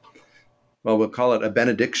 or, well, we'll call it a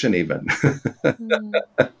benediction even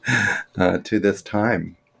to this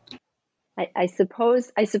time. I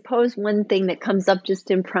suppose one thing that comes up just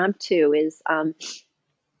impromptu is,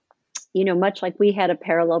 much like we had a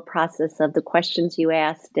parallel process of the questions you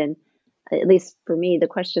asked, and at least for me,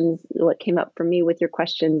 what came up for me with your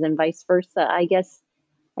questions and vice versa. I guess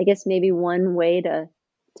maybe one way to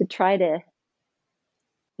try to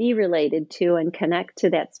be related to and connect to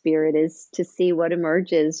that spirit is to see what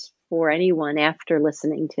emerges for anyone after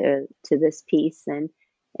listening to this piece,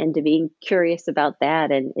 and to be curious about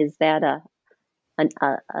that. And is that a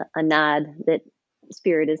nod that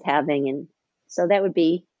spirit is having? And so that would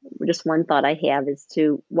be just one thought I have, is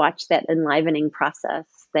to watch that enlivening process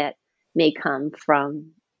that may come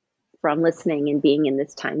from listening and being in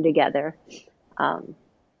this time together.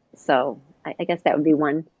 So I guess that would be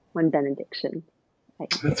one benediction.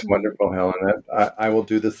 That's wonderful, Helen. I will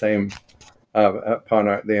do the same upon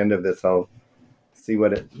the end of this. I'll see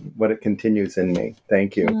what it continues in me.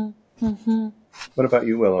 Thank you. Mm-hmm. What about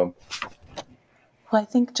you, Willow? Well, I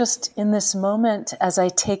think just in this moment, as I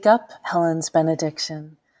take up Helen's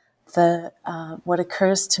benediction, what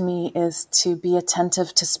occurs to me is to be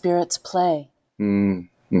attentive to Spirit's play.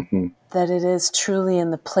 Mm-hmm. That it is truly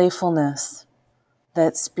in the playfulness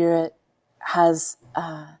that Spirit has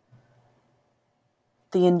the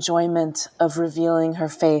enjoyment of revealing her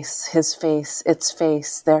face, his face, its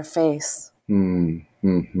face, their face.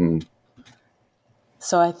 Mm-hmm.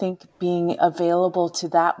 So I think being available to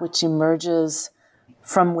that which emerges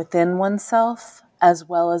from within oneself as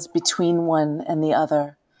well as between one and the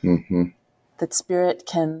other. Mm-hmm. That Spirit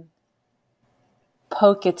can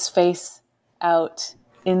poke its face out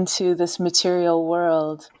into this material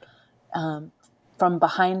world from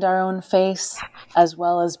behind our own face as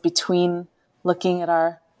well as between, looking at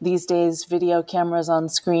our, these days, video cameras on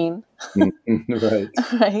screen. Right.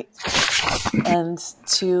 Right. And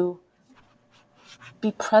to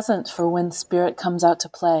be present for when Spirit comes out to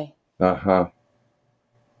play. Uh-huh.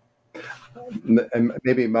 And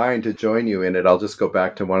maybe mine, to join you in it, I'll just go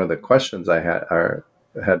back to one of the questions I had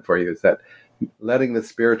for you, is that letting the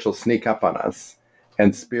spiritual sneak up on us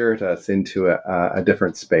and spirit us into a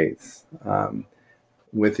different space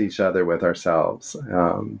with each other, with ourselves.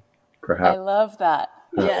 Perhaps. I love that.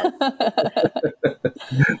 Yes.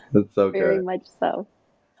 That's so Very good. much so.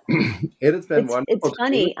 It has been wonderful. It's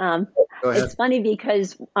funny. It's funny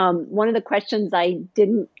because one of the questions I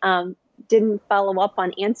didn't follow up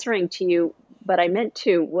on answering to you, but I meant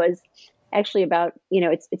to, was actually about,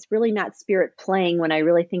 it's really not Spirit playing when I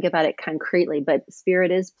really think about it concretely, but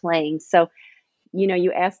Spirit is playing. So,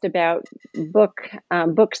 you asked about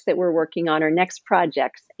books that we're working on, or next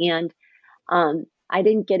projects, and I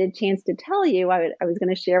didn't get a chance to tell you. I was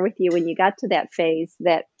going to share with you when you got to that phase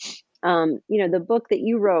that, the book that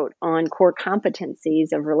you wrote on core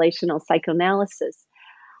competencies of relational psychoanalysis,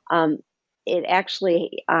 it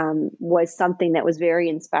actually was something that was very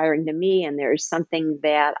inspiring to me. And there's something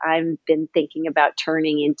that I've been thinking about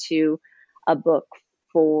turning into a book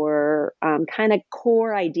for kind of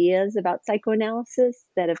core ideas about psychoanalysis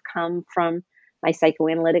that have come from my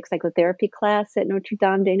psychoanalytic psychotherapy class at Notre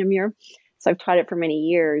Dame de Namur. So I've taught it for many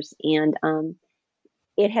years, and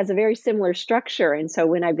it has a very similar structure. And so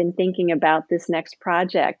when I've been thinking about this next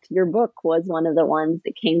project, your book was one of the ones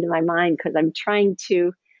that came to my mind, because I'm trying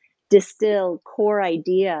to distill core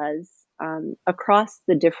ideas across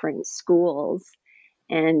the different schools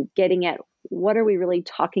and getting at what are we really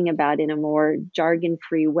talking about in a more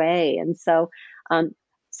jargon-free way. And so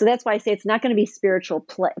that's why I say it's not going to be spiritual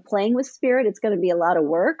playing with spirit. It's going to be a lot of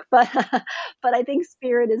work, but I think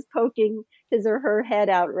spirit is poking his or her head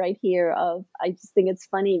out right here. I just think it's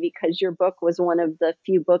funny because your book was one of the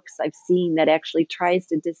few books I've seen that actually tries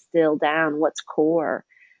to distill down what's core.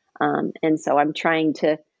 And so I'm trying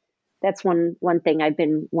to. That's one thing I've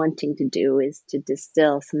been wanting to do, is to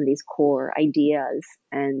distill some of these core ideas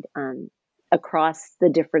and across the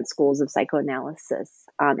different schools of psychoanalysis,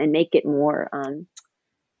 and make it more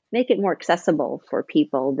accessible for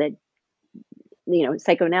people that,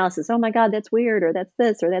 psychoanalysis, oh my God, that's weird, or that's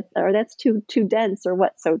this, or that's too dense, or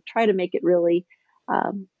what. So try to make it really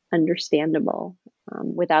understandable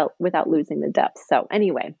without losing the depth. So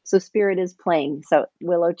anyway, so spirit is playing. So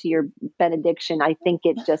Willow, to your benediction, I think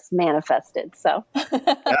it just manifested. So,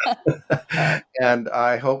 and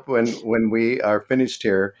I hope when we are finished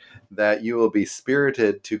here that you will be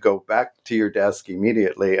spirited to go back to your desk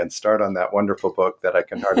immediately and start on that wonderful book that I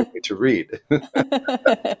can hardly wait to read.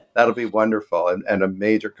 That'll be wonderful and a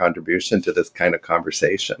major contribution to this kind of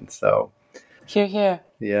conversation. So, hear, hear.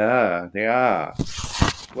 Yeah.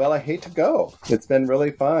 Well, I hate to go. It's been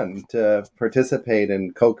really fun to participate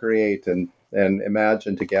and co-create and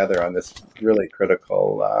imagine together on this really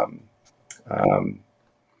critical,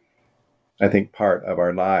 I think, part of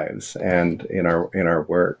our lives and in our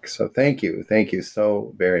work. So thank you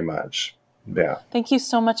so very much. Yeah. Thank you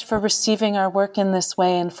so much for receiving our work in this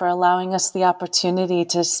way and for allowing us the opportunity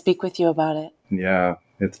to speak with you about it. Yeah,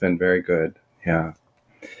 it's been very good. Yeah.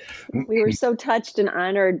 We were so touched and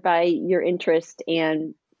honored by your interest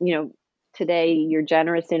and, today, your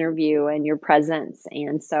generous interview and your presence.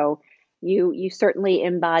 And so you certainly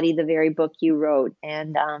embody the very book you wrote.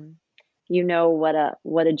 And,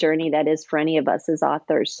 what a journey that is for any of us as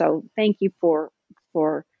authors. So thank you for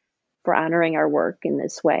honoring our work in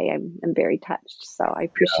this way. I'm very touched. So I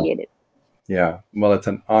appreciate it. Yeah. Well, it's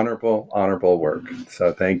an honorable work.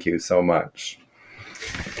 So thank you so much.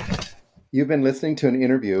 You've been listening to an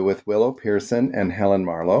interview with Willow Pearson and Helen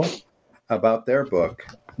Marlowe about their book,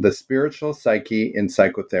 The Spiritual Psyche in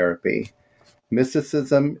Psychotherapy,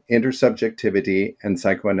 Mysticism, Intersubjectivity, and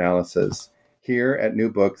Psychoanalysis, here at New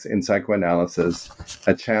Books in Psychoanalysis,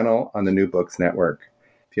 a channel on the New Books Network.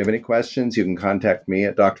 If you have any questions, you can contact me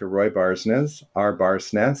at Dr. Roy Barsness,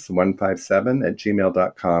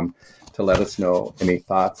 rbarsness157@gmail.com, to let us know any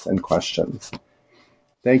thoughts and questions.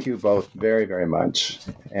 Thank you both very, very much.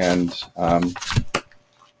 And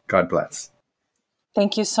God bless.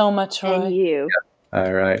 Thank you so much, Roy. And you.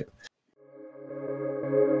 All right.